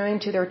people are doing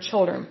to their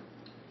children.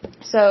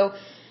 So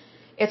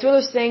it's one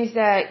of those things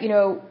that,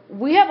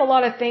 we have a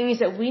lot of things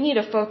that we need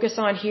to focus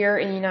on here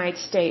in the United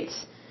States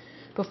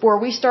before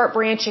we start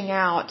branching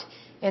out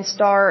and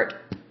start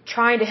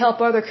trying to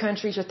help other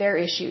countries with their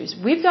issues.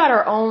 We've got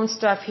our own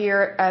stuff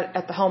here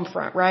at the home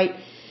front, right?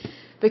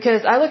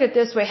 Because I look at it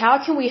this way, how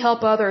can we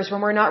help others when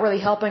we're not really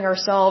helping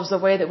ourselves the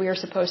way that we are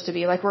supposed to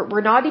be?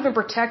 We're not even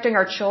protecting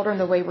our children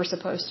the way we're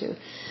supposed to.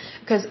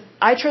 Because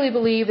I truly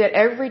believe that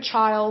every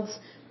child's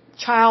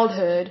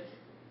childhood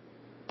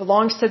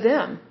belongs to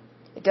them.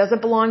 It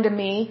doesn't belong to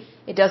me.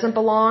 It doesn't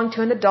belong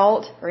to an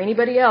adult or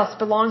anybody else. It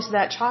belongs to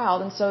that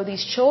child. And so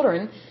these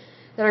children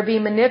that are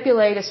being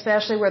manipulated,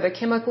 especially whether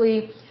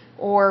chemically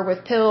or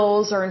with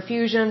pills or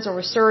infusions or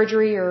with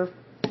surgery or,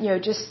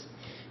 just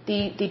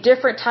the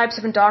different types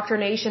of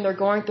indoctrination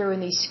they're going through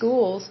in these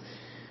schools,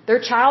 their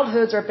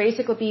childhoods are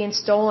basically being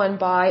stolen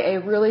by a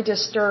really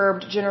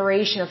disturbed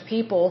generation of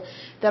people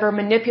that are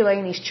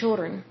manipulating these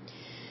children.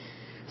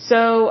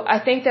 So I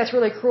think that's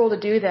really cruel to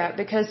do that,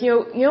 because,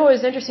 what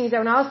was interesting is that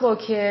when I was a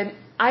little kid,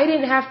 I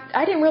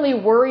didn't really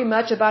worry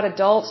much about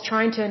adults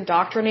trying to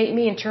indoctrinate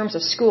me in terms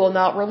of school.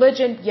 Now,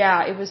 religion,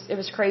 it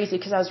was crazy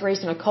because I was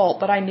raised in a cult,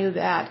 but I knew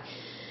that.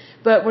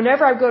 But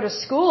whenever I go to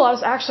school, I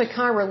was actually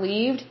kind of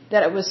relieved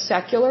that it was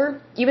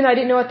secular. Even though I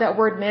didn't know what that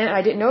word meant,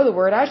 I didn't know the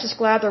word, I was just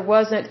glad there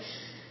wasn't,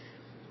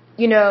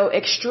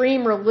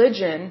 extreme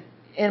religion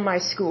in my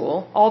school.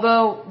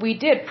 Although we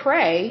did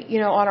pray,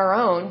 on our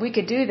own, we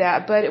could do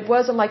that, but it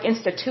wasn't like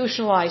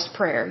institutionalized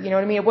prayer. You know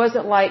what I mean? It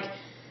wasn't like,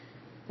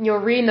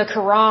 reading the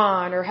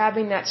Quran or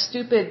having that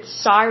stupid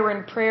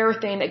siren prayer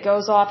thing that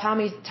goes off how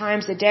many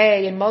times a day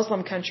in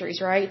Muslim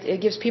countries, right? It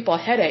gives people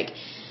a headache.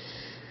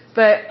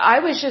 But I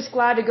was just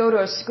glad to go to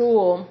a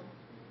school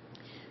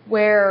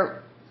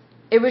where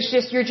it was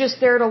just, you're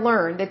just there to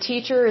learn. The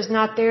teacher is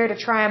not there to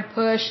try and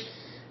push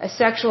a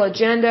sexual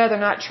agenda. They're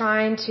not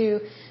trying to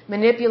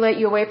manipulate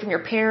you away from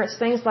your parents,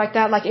 things like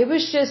that. It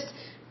was just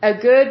a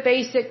good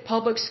basic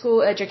public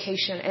school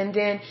education. And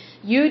then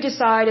you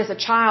decide as a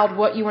child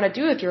what you want to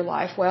do with your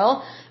life.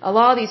 Well, a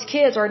lot of these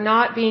kids are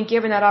not being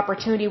given that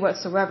opportunity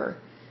whatsoever.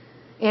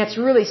 And it's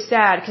really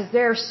sad because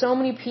there are so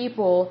many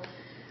people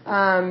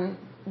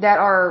that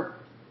are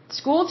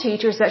school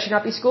teachers that should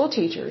not be school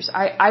teachers.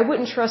 I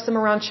wouldn't trust them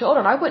around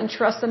children. I wouldn't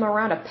trust them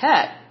around a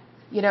pet.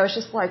 It's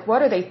just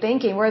what are they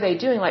thinking? What are they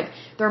doing?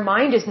 Their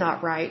mind is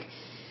not right.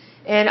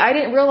 And I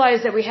didn't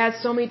realize that we had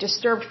so many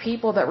disturbed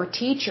people that were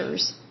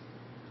teachers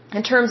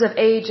in terms of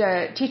age,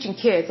 teaching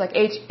kids, like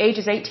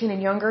ages 18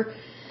 and younger,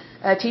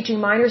 teaching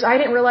minors. I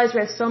didn't realize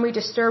we had so many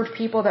disturbed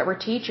people that were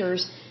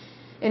teachers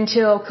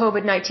until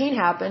COVID-19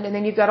 happened. And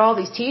then you've got all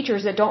these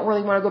teachers that don't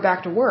really want to go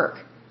back to work.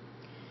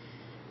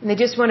 And they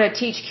just want to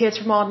teach kids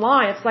from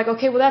online. It's like,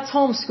 okay, well, that's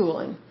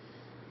homeschooling.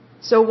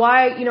 So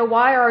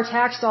why are our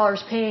tax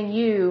dollars paying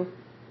you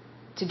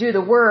to do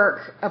the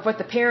work of what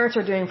the parents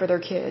are doing for their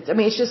kids? I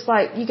mean, it's just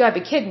like, you gotta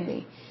be kidding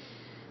me.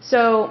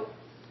 So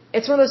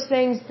it's one of those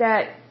things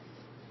that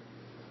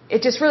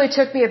it just really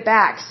took me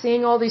aback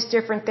seeing all these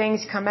different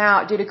things come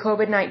out due to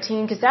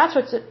COVID-19, because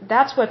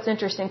that's what's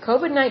interesting.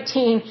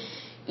 COVID-19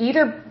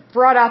 either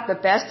brought out the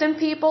best in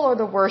people or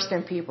the worst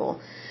in people.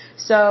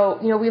 So,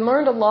 we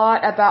learned a lot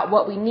about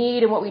what we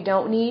need and what we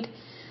don't need.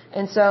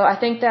 And so I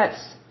think that's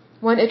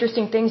one of the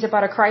interesting things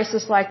about a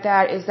crisis like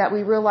that, is that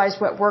we realize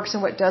what works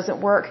and what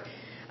doesn't work.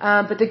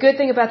 But the good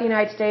thing about the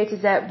United States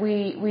is that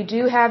we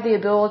do have the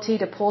ability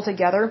to pull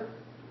together,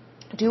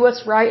 do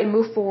what's right, and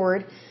move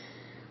forward.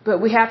 But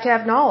we have to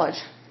have knowledge,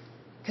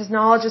 because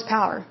knowledge is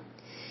power.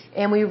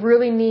 And we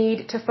really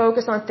need to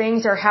focus on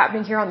things that are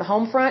happening here on the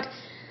home front.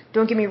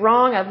 Don't get me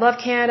wrong, I love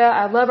Canada,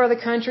 I love other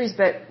countries,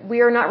 but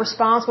we are not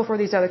responsible for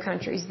these other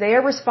countries. They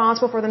are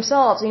responsible for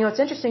themselves. It's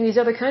interesting, these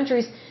other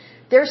countries,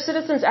 their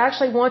citizens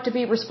actually want to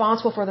be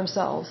responsible for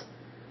themselves.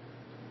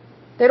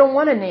 They don't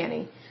want a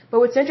nanny. But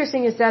what's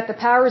interesting is that the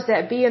powers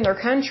that be in their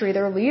country,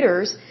 their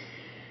leaders,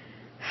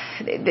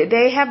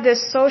 they have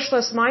this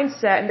socialist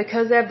mindset, and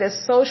because they have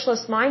this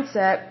socialist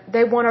mindset,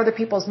 they want other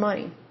people's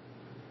money.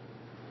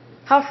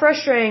 How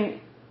frustrating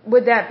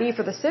would that be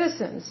for the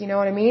citizens? You know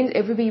what I mean?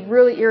 It would be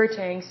really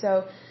irritating.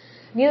 So,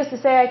 needless to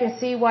say, I can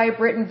see why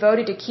Britain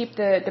voted to keep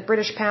the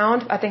British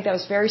pound. I think that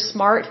was very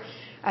smart.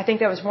 I think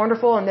that was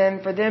wonderful. And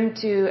then for them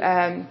to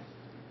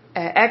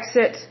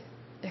exit,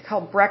 they're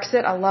called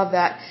Brexit. I love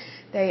that.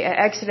 They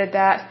exited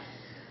that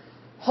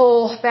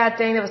whole bad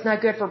thing that was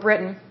not good for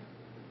Britain.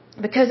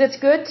 Because it's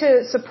good to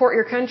support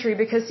your country,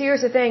 because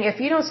here's the thing,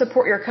 if you don't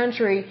support your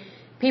country,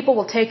 people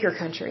will take your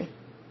country.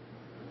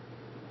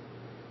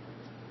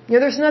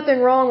 There's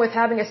nothing wrong with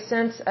having a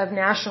sense of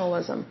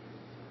nationalism.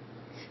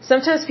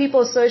 Sometimes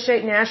people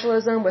associate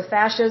nationalism with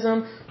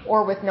fascism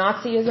or with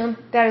Nazism.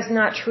 That is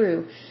not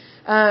true.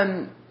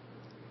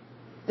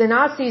 The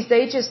Nazis,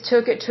 they just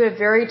took it to a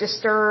very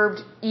disturbed,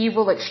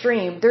 evil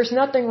extreme. There's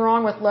nothing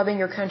wrong with loving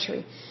your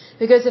country.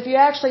 Because if you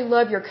actually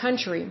love your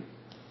country,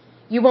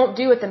 you won't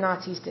do what the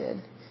Nazis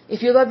did.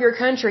 If you love your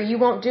country, you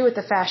won't do what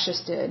the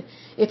fascists did.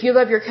 If you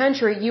love your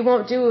country, you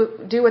won't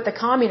do what the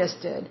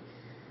communists did.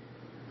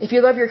 If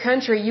you love your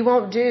country, you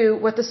won't do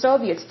what the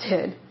Soviets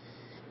did.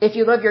 If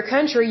you love your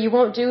country, you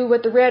won't do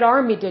what the Red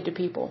Army did to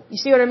people. You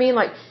see what I mean?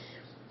 Like,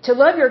 to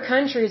love your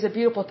country is a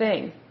beautiful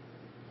thing.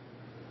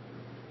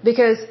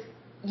 Because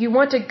you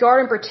want to guard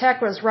and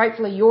protect what is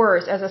rightfully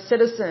yours as a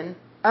citizen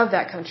of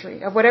that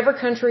country, of whatever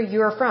country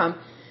you are from.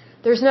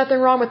 There's nothing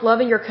wrong with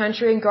loving your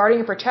country and guarding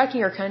and protecting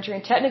your country.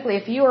 And technically,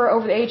 if you are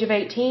over the age of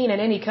 18 in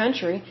any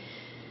country,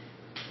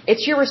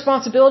 it's your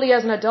responsibility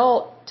as an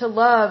adult to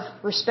love,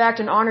 respect,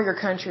 and honor your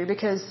country,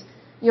 because,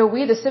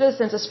 we the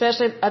citizens,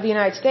 especially of the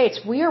United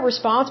States, we are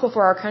responsible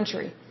for our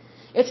country.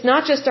 It's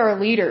not just our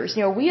leaders.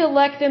 We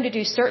elect them to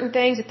do certain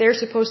things that they're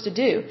supposed to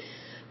do,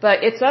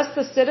 but it's us,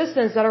 the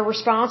citizens, that are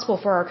responsible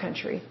for our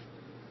country.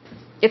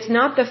 It's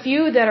not the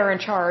few that are in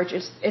charge,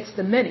 it's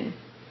the many.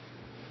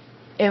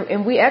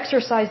 And we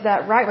exercise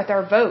that right with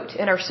our vote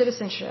and our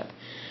citizenship.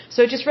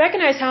 So just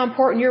recognize how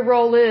important your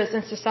role is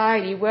in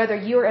society, whether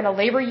you're in a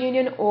labor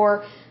union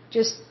or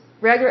just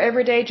regular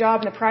everyday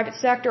job in the private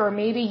sector, or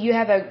maybe you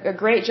have a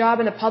great job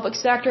in the public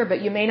sector,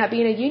 but you may not be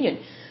in a union.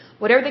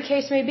 Whatever the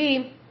case may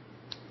be,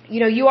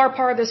 you are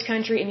part of this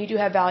country and you do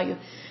have value.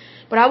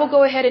 But I will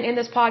go ahead and end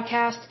this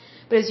podcast.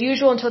 But as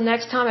usual, until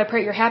next time, I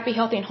pray you're happy,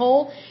 healthy, and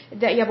whole,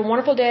 that you have a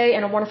wonderful day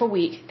and a wonderful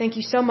week. Thank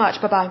you so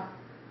much. Bye-bye.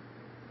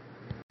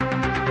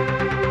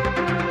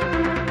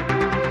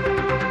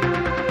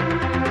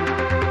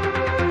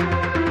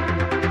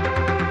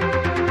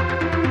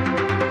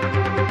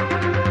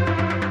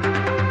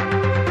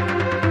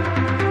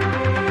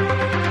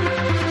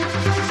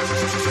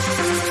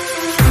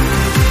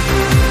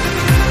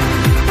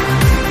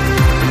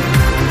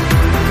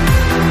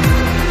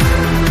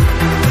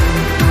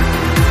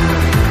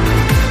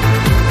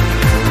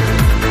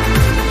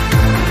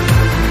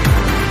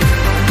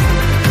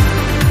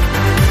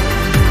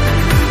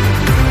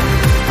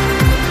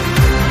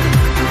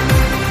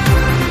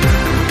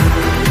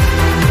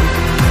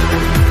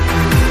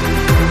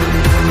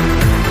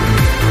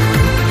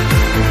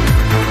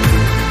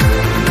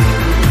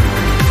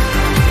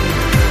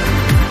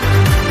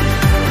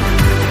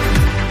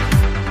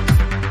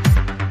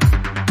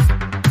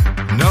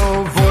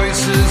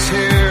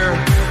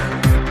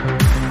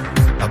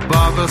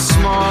 A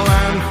small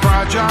and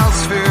fragile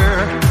sphere.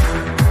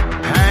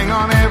 Hang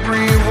on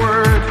every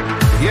word,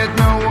 yet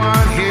no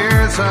one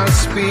hears us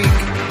speak.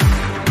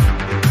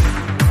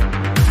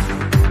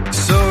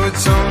 So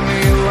it's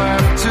only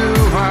left to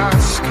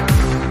ask,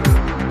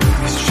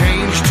 is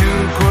change too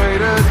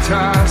great a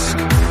task?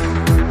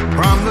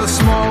 From the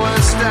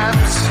smallest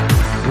steps,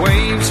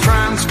 waves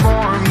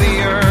transform the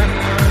earth.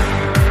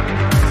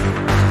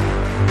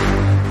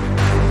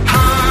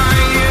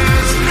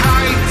 Highest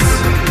heights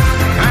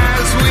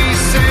as we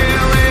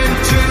sail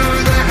into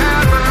the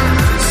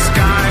heavens,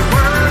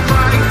 skyward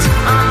light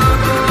of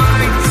the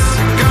lights.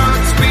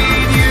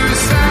 Godspeed, you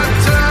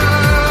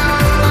satellites.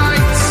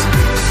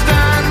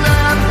 Stand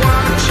and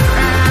watch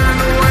and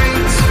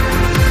wait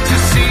to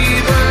see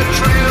the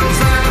trails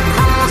that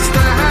cross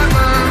the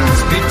heavens.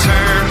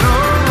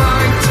 Eternal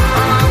light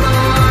of the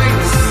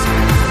lights.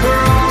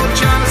 We're all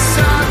just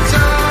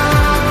satellites.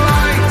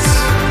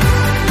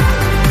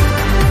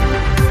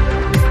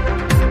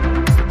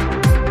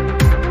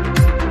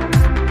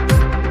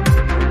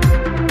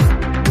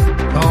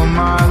 Oh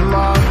my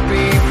love,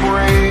 be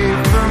brave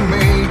for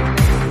me.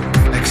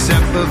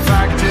 Accept the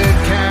fact it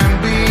can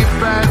be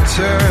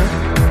better.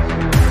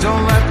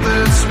 Don't let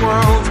this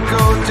world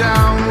go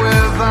down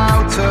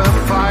without a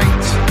fight.